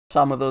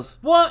Sam with us.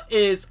 What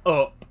is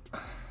up?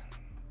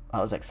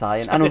 That was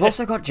exciting. And we've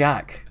also got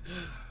Jack.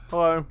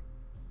 Hello.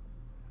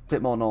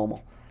 Bit more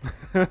normal.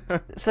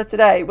 So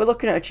today, we're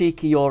looking at a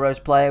cheeky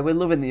Euros player. We're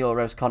loving the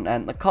Euros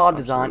content. The card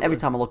design, every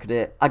time I look at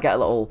it, I get a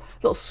little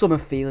summer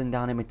feeling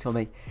down in my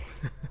tummy.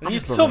 In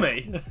your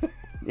tummy?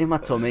 In my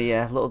tummy,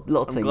 yeah.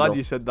 Little tingle. I'm glad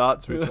you said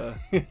that, to be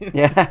fair.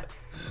 Yeah.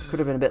 Could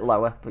have been a bit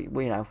lower, but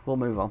you know, we'll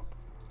move on.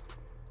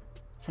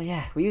 So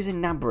yeah, we're using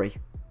Gnabry.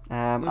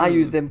 I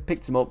used him,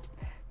 picked him up.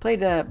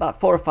 Played about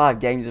 4 or 5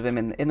 games of him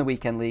in the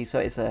weekend league, so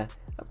it's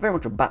very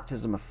much a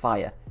baptism of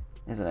fire,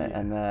 isn't it? Yeah.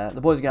 And the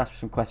boys are going to ask me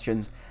some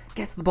questions.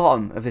 Get to the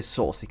bottom of this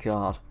saucy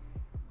card.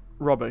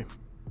 Robbie.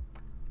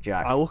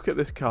 Jack. I look at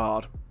this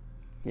card.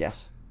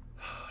 Yes.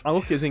 I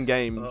look at his in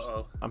games.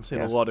 I'm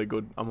seeing a lot of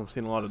good. I'm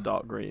seeing a lot of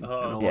dark green in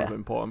a lot of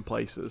important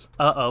places.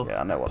 Yeah,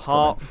 I know what's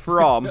Apart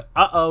coming.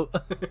 from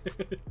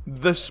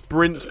the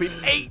sprint speed,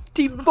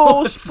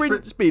 84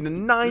 sprint speed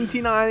and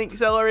 99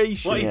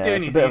 acceleration. What he's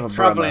doing is he's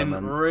travelling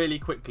really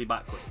quickly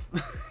backwards.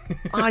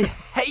 I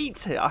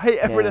hate it. I hate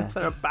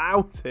everything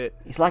about it.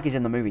 It's like he's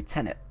in the movie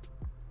Tenet.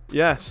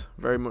 Yes,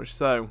 very much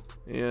so.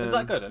 Yeah. Is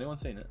that good? Anyone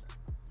seen it?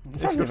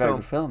 It's actually a very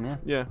good film, yeah.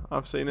 Yeah,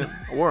 I've seen it.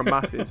 I wore a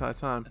mask the entire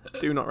time.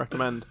 Do not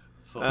recommend.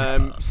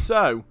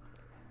 So,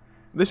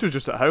 this was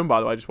just at home, by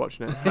the way, just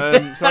watching it.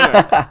 So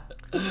anyway,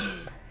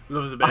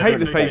 Loves a bit I hate of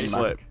the pace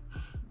split.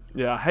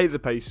 Yeah, I hate the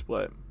pace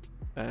split.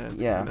 So,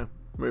 you know,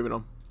 moving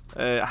on.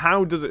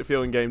 How does it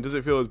feel in game? Does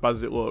it feel as bad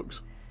as it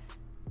looks?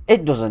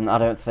 It doesn't, I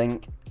don't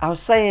think. I was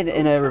saying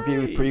in a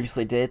review we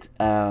previously did,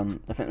 I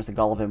think it was the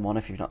Golovin one,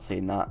 if you've not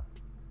seen that.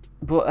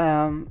 But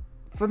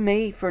for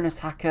me, for an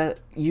attacker,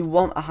 you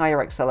want a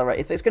higher accelerator.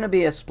 If it's going to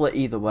be a split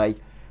either way,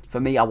 for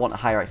me, I want a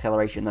higher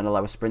acceleration than a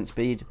lower sprint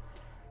speed.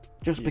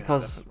 Just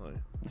because,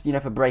 you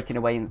know, for breaking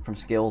away from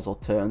skills or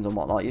turns and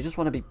whatnot, you just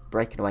want to be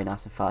breaking away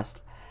nice and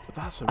fast. But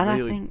that's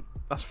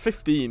that's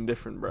 15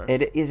 different, bro.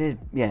 It is,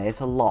 yeah,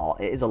 it's a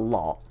lot. It is a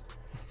lot.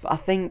 But I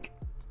think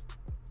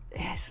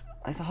it's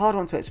a hard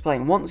one to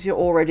explain. Once you're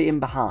already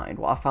in behind,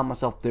 what I found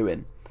myself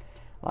doing,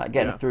 like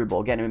getting a through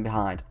ball, getting him in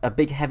behind, a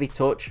big heavy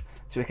touch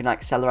so we can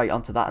accelerate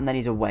onto that, and then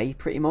he's away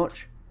pretty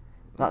much.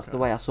 That's the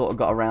way I sort of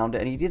got around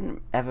it, and he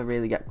didn't ever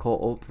really get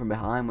caught up from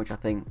behind, which I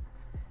think,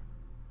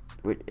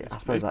 I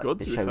suppose that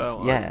it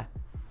shows. Yeah,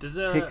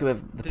 particularly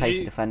with the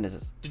pacey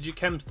defenders. Did you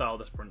chem style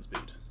the sprint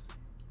speed?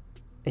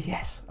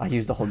 Yes, I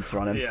used a hunter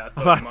on him. Yeah,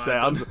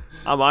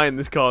 I'm eyeing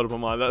this card up.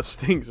 I'm like, that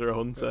stinks for a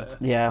hunter.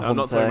 Yeah, I'm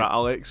not talking about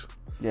Alex.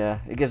 Yeah,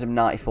 it gives him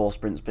 94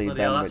 sprint speed.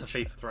 Bloody hell, that's a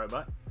FIFA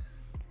throwback.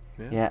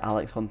 Yeah,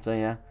 Alex Hunter.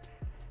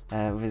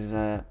 Yeah, with his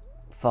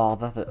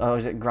father.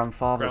 Is it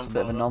grandfather? That's a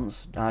bit of a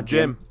nonce.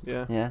 Jim.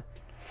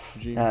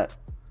 Yeah.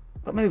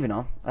 But moving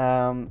on.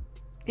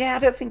 Yeah, I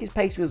don't think his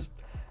pace was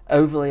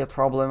overly a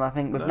problem. I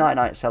think with 99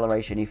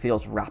 acceleration, he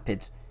feels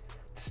rapid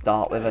to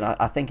start with, and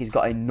I think he's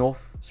got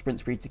enough sprint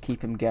speed to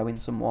keep him going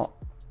somewhat.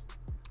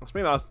 I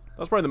think that's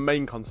probably the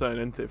main concern,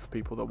 isn't it, for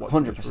people that watch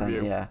this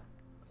review? 100%,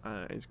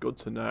 yeah. It's good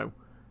to know,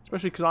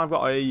 especially because I've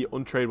got a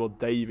untradeable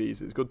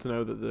Davies. It's good to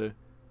know that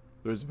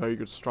there is a very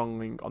good strong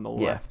link on the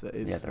left that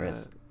is there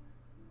is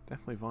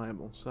definitely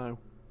viable. So,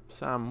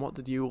 Sam, what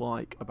did you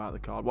like about the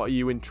card? What are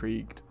you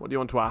intrigued? What do you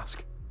want to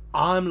ask?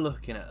 I'm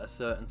looking at a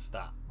certain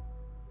stat.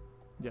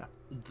 Yeah.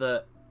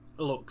 That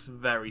looks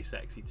very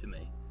sexy to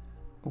me.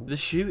 The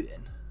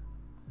shooting.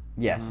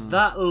 Yes.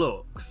 That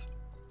looks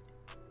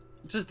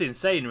just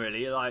insane,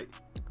 really. Like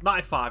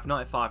 95,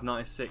 95,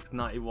 96,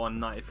 91,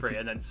 93,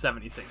 and then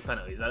 76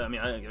 penalties. I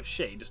mean, I don't give a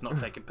shit. He's just not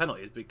taking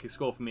penalties, but he can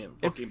score for me and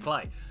fucking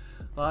play.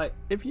 Like,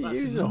 if you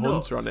use a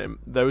hunter on him,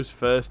 those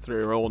first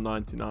 3 are all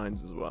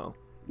 99s as well.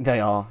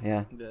 They are,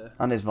 yeah.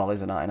 And his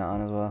volleys are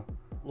 99 as well.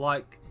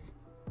 Like,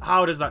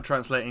 how does that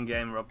translate in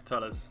game, Rob?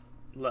 Tell us.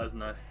 Let us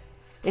know.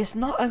 It's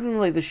not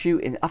only the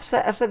shooting. I've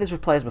said this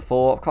with players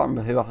before. I can't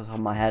remember who off the top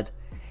of my head.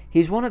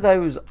 He's one of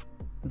those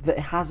that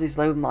has his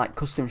own like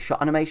custom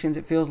shot animations.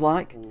 It feels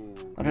like.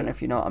 I don't know if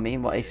you know what I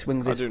mean. What he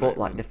swings his foot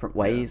like different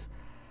ways.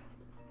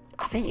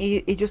 I think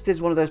he just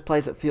is one of those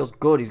players that feels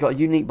good. He's got a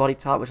unique body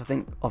type, which I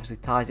think obviously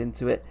ties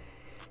into it.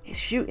 His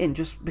shooting,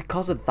 just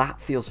because of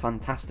that, feels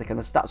fantastic, and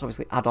the stats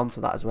obviously add on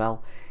to that as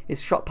well.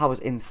 His shot power is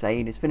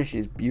insane. His finishing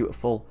is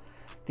beautiful.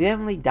 The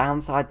only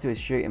downside to his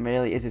shooting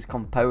really is his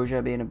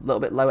composure being a little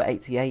bit low at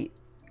 88.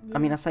 I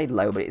mean, I say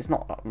low, but it's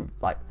not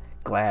like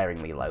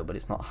glaringly low, but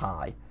it's not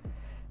high,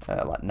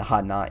 like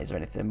high 90s or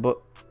anything. But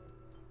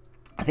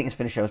I think his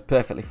finisher is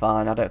perfectly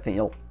fine. I don't think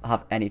you'll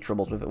have any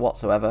troubles with it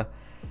whatsoever.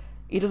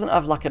 He doesn't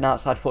have like an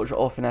outside foot shot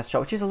or finesse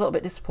shot, which is a little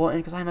bit disappointing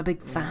because I'm a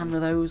big fan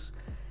of those.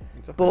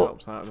 It definitely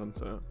helps out,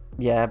 doesn't it?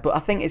 Yeah, but I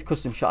think his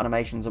custom shot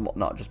animations and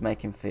whatnot just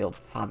make him feel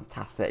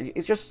fantastic.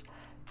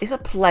 It's a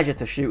pleasure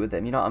to shoot with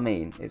him, you know what I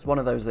mean? It's one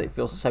of those that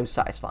feels so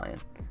satisfying.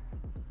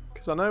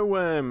 Because I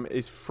know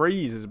his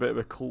freeze is a bit of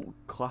a cult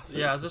classic.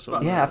 Yeah,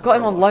 I've got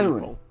him on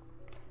loan.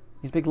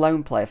 He's a big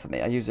loan player for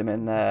me. I use him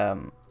in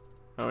the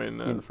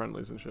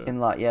friendlies and shit. In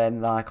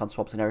the icon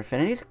swaps and everything,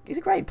 and he's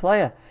a great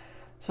player.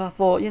 So I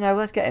thought, you know,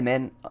 let's get him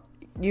in.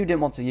 You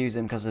didn't want to use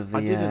him because of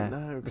the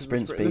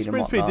sprint speed. The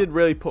sprint speed did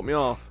really put me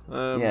off.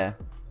 Yeah.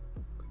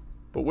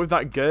 But with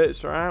that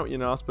Goetzer out, you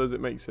know, I suppose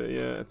it makes it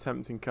a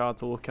tempting card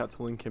to look at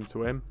to link him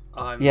to him.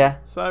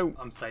 So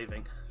I'm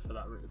saving for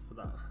that.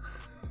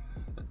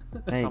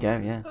 There you go.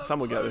 Yeah. Sam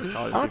will get this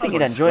card. I think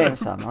you'd enjoy him,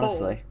 Sam.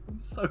 Honestly.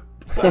 So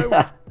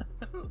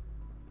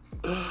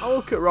I'll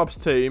look at Rob's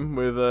team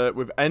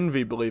with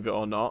envy, believe it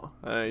or not.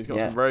 He's got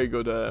some very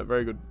good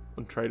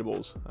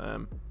untradables.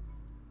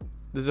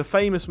 There's a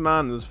famous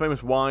man. There's a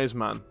famous wise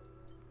man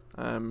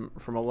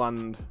from a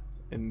land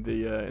in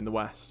the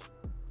west.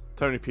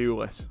 Tony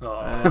Pulis.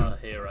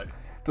 Hero.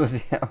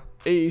 Bloody hell.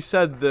 He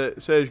said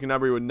that Serge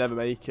Gnabry would never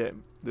make it,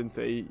 didn't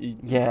he? He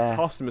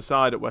tossed him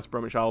aside at West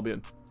Bromwich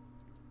Albion.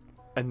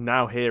 And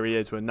now here he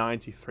is with a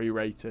 93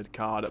 rated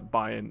card at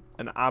Bayern.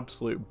 An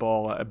absolute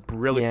baller. A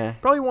brilliant.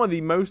 Probably one of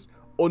the most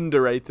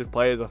underrated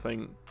players, I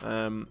think.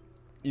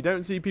 You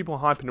don't see people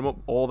hyping him up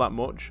all that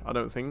much, I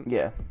don't think.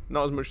 Yeah.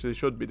 Not as much as they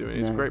should be doing.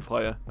 He's a great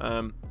player.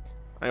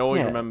 I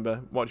always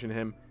remember watching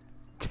him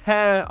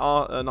tear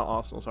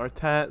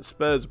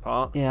Spurs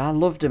apart. Yeah, I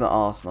loved him at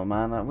Arsenal,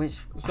 man.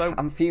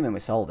 I'm fuming we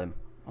sold him,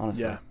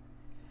 honestly. Yeah.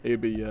 He'd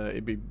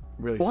be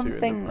really One suited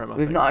thing in the Prem, I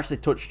we've think. not actually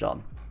touched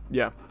on.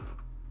 Yeah.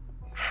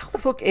 How the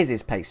fuck is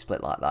his pace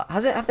split like that?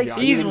 Have they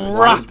seen He's him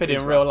rapid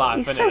in real life.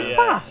 He's isn't so he?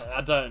 fast. I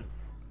don't.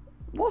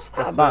 What's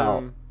that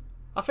about?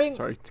 I think.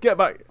 Sorry, to get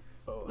back.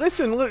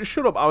 Listen,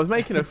 shut up. I was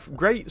making a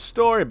great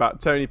story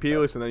about Tony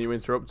Pulis and then you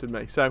interrupted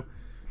me. So,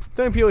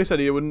 Tony Pulis said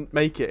he wouldn't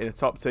make it in a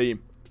top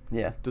team.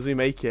 Yeah. Does he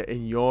make it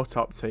in your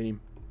top team?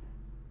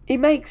 He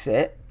makes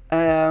it.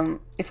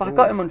 If I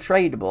got him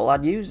untradeable,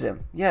 I'd use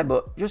him. Yeah,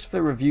 but just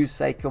for review's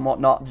sake and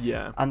whatnot.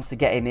 Yeah. And to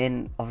get him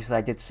in, obviously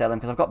I did sell him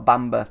because I've got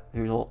Bamba,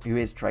 who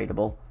is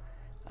tradable,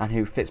 and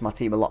who fits my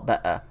team a lot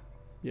better.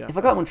 Yeah. If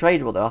I got him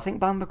untradeable though, I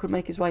think Bamba could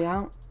make his way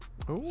out.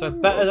 Ooh, So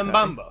better than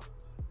Bamba?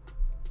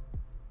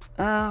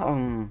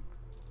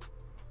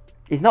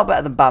 He's not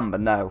better than Bamba,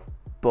 no.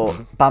 But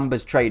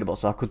Bamba's tradable,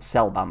 so I could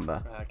sell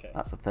Bamba. Okay.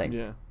 That's the thing.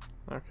 Yeah.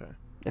 Okay.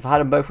 If I had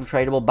them both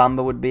untradeable,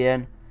 Bamba would be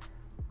in.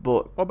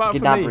 But What about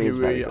Gnabry for me? is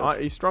very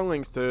good. He's strong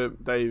links to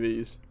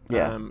Davies.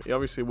 Yeah. He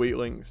obviously weak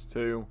links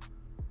to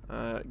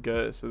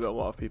Goetz that a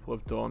lot of people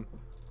have done.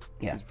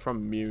 Yeah. He's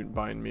from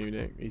Bayern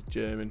Munich. He's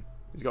German.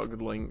 He's got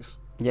good links.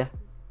 Yeah.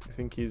 I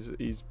think he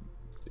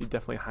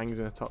definitely hangs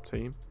in a top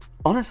team.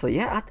 Honestly,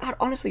 yeah. I'd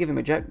honestly give him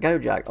a go,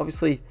 Jack.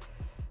 Obviously.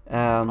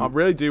 I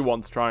really do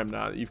want to try him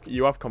now.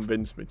 You have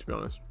convinced me, to be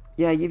honest.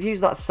 Yeah, you've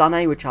used that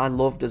Sané, which I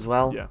loved as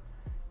well. Yeah.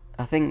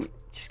 I think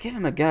just give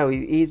him a go.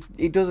 He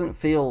doesn't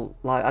feel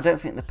like... I don't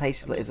think the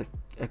pace split is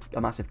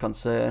a massive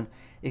concern.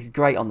 He's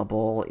great on the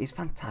ball. He's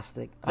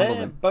fantastic. I love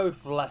They're him.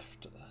 both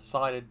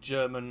left-sided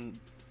German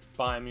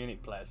Bayern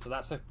Munich players, so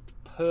that's a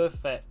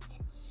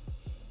perfect...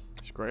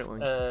 It's great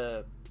link.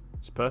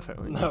 It's perfect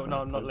link. No,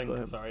 I'm not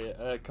linking. Sorry,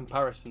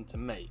 comparison to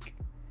make.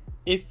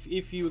 If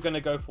you were going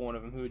to go for one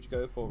of them, who would you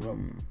go for, Rob?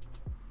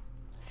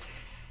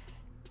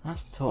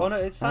 That's tough. Oh no,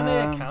 is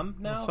Sané a cam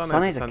now?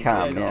 Sané's a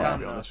cam, Yeah,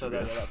 yeah. so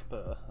that's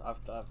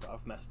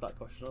I've messed that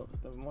question up.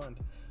 Never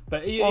mind.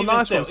 But Well,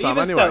 nice one, Sam,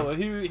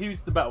 anyway.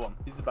 Who's the better one?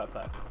 Who's the better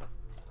player?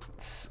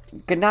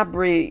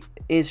 Gnabry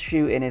is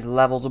shooting his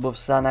levels above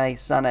Sané.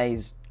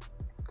 Sané's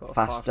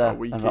faster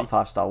and got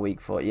 5-star weak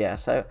foot. Yeah,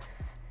 so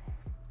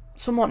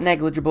somewhat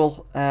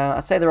negligible.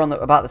 I'd say they're on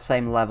about the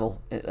same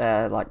level.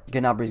 Like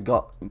Gnabry's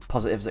got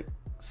positives that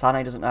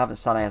Sané doesn't have, and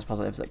Sané has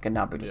positives that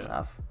Gnabry doesn't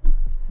have.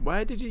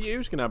 Where did you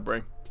use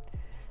Gnabry?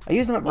 I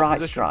used him at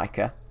right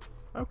striker.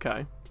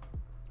 Okay.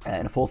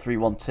 In a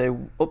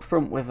 4-3-1-2. Up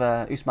front with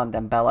Ousmane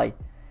Dembele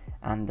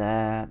and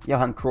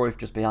Johan Cruyff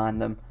just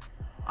behind them.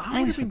 I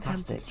would have been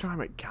tempted to try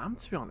him at cam,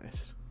 to be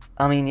honest.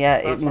 I mean,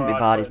 yeah, That's it wouldn't be what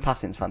bad. I'd His put.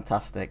 passing's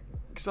fantastic.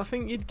 Because I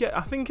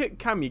think at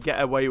cam you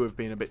get away with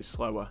being a bit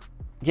slower.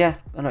 Yeah,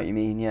 I know what you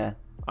mean, yeah.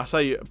 I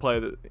say a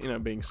player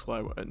that, being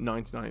slow at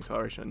 99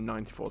 acceleration and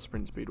 94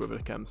 sprint speed with a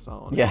chem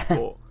style on. Yeah.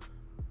 But,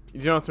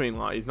 you know what I mean?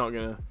 Like, he's not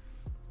going to...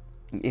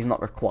 He's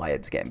not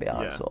required to get him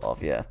behind, Yeah. sort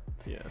of, yeah.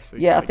 Yeah, so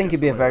Yeah, I think he'd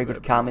be a very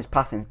good cam. His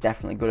passing's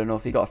definitely good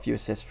enough. He got a few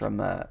assists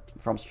from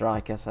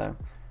striker, so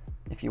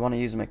if you want to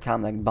use him at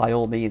cam, then by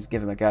all means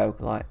give him a go.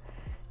 Like,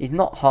 he's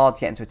not hard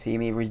to get into a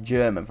team either. He's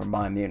German from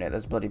Bayern Munich.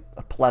 There's bloody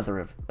a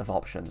plethora of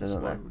options,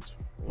 isn't there?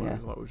 Yeah.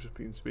 Like we've just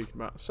been speaking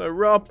about. So,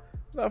 Rob,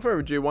 without further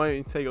ado, why don't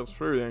you take us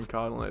through the end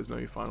card and let us know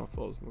your final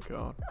thoughts on the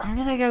card? I'm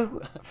gonna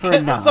go for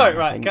a 9. Sorry, I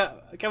right?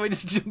 think. Can we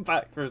just jump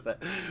back for a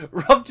sec?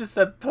 Rob just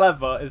said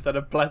plethora instead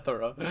of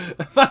plethora.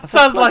 That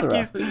sounds like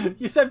plethora.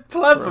 you said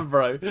plethora,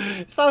 bro.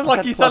 It sounds like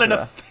said you're selling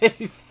a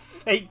plethora.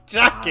 fake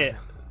jacket.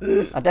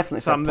 I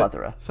definitely said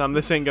plethora. Sam,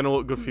 this ain't going to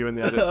look good for you in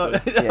the edit. So.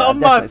 Yeah, on I my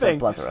definitely said thing,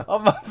 plethora.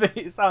 on my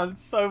thing, it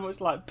sounds so much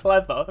like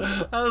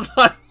pleather. I was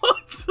like,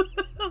 what?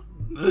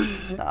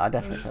 No, I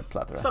definitely said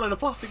plethora. Selling a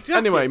plastic jacket.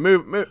 Anyway,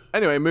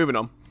 moving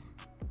on.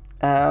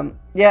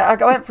 Yeah,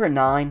 I went for a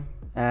 9.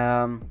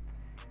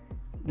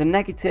 The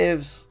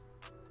negatives,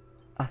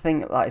 I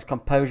think, like his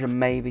composure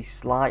maybe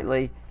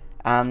slightly,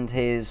 and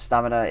his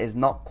stamina is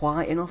not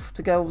quite enough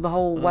to go the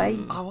whole way.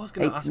 I was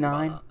going to ask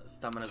 89. about that.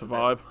 Stamina's It's a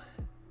vibe.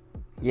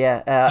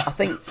 Yeah, I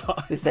think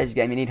this stage of the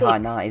game you need high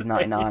 90s,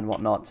 99,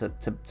 whatnot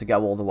to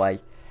go all the way.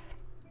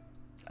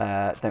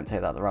 Don't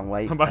take that the wrong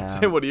way. I'm about to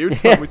say, what are you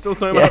talking? We're still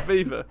talking about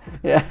FIFA.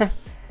 Yeah.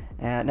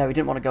 No, we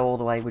didn't want to go all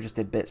the way. We just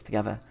did bits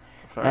together.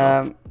 Fair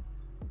enough.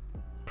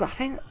 But I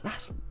think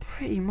that's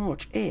pretty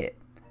much it.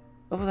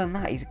 Other than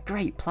that, he's a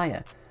great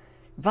player.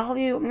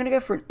 Value, I'm going to go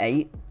for an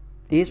 8.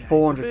 He is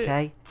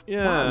 400k.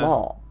 Yeah. Not a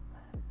lot.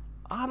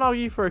 I'd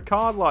argue for a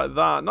card like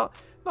that. Not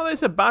that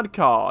it's a bad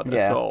card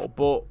at all,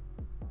 but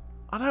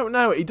I don't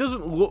know. He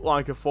doesn't look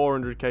like a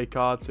 400k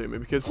card to me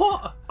because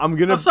what?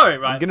 I'm sorry,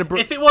 right?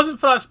 If it wasn't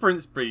for that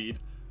sprint speed,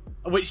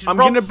 which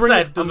Rob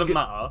said doesn't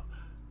matter,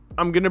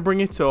 I'm gonna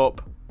bring it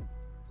up.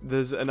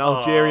 There's an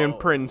Algerian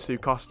prince who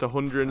cost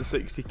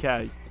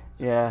 160k.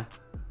 Yeah.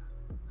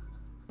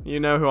 You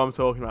know who I'm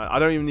talking about. I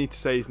don't even need to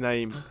say his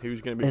name.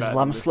 Who's going to be better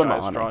than this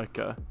guy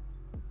striker?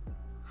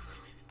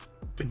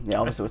 Yeah,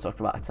 obviously we're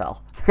talking about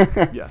Atal.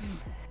 Yeah.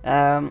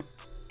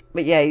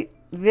 But yeah,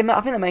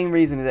 I think the main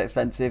reason he's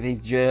expensive,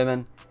 he's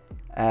German.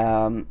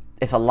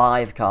 It's a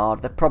live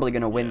card. They're probably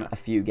going to win a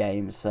few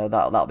games, so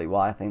that'll be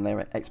why I think they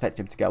expect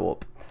him to go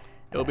up.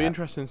 It'll be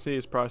interesting to see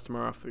his price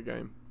tomorrow after the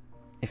game.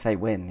 If they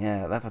win,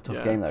 that's a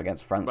tough game though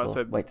against France.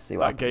 We'll wait to see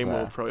what happens. That game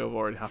will probably have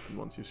already happened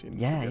once you've seen it.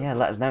 Yeah,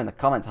 let us know in the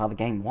comments how the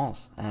game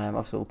was.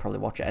 Obviously, we'll probably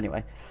watch it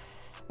anyway.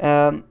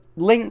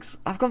 Links,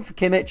 I've gone for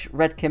Kimmich,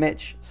 Red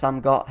Kimmich.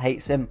 Sam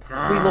hates him. We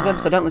love him,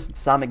 so don't listen to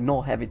Sam.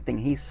 Ignore everything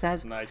he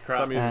says. Nice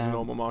crap. Sam uses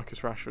normal Marcus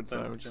Rashford,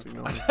 so just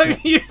ignore him. I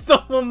don't use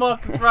normal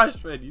Marcus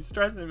Rashford. You're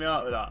stressing me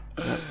out with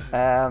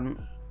that.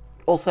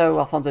 Also,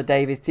 Alphonso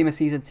Davies, Team of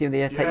Season, Team of the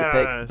Year. Take your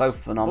pick. Both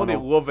phenomenal.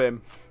 Bloody love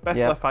him. Best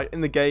left back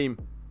in the game.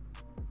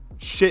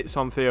 Shits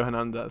on Theo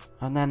Hernandez.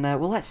 And then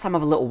we'll let Sam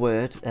have a little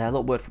word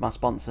from our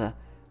sponsor.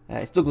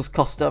 It's Douglas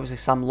Costa. Obviously,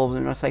 Sam loves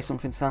him. You want to say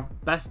something, Sam?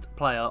 Best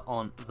player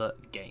on the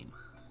game.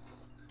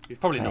 He's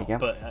probably not,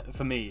 but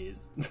for me, he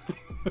is.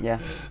 Yeah.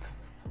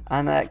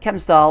 And Kevin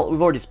Stahl,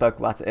 we've already spoke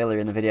about it earlier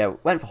in the video.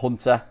 Went for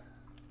Hunter.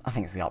 I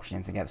think it's the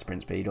option to get the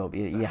sprint speed up.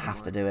 You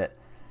have to do it.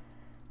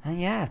 And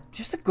yeah,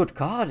 just a good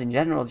card in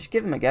general. Just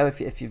give him a go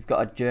if you've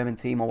got a German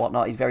team or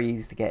whatnot. He's very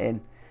easy to get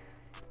in.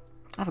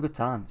 Have a good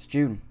time. It's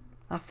June.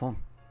 Have fun.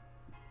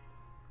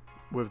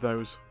 With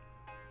those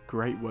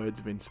great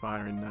words of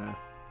inspiring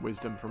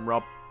wisdom from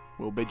Rob,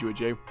 we'll bid you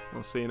adieu.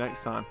 We'll see you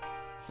next time.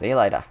 See you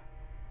later.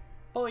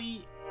 Bye.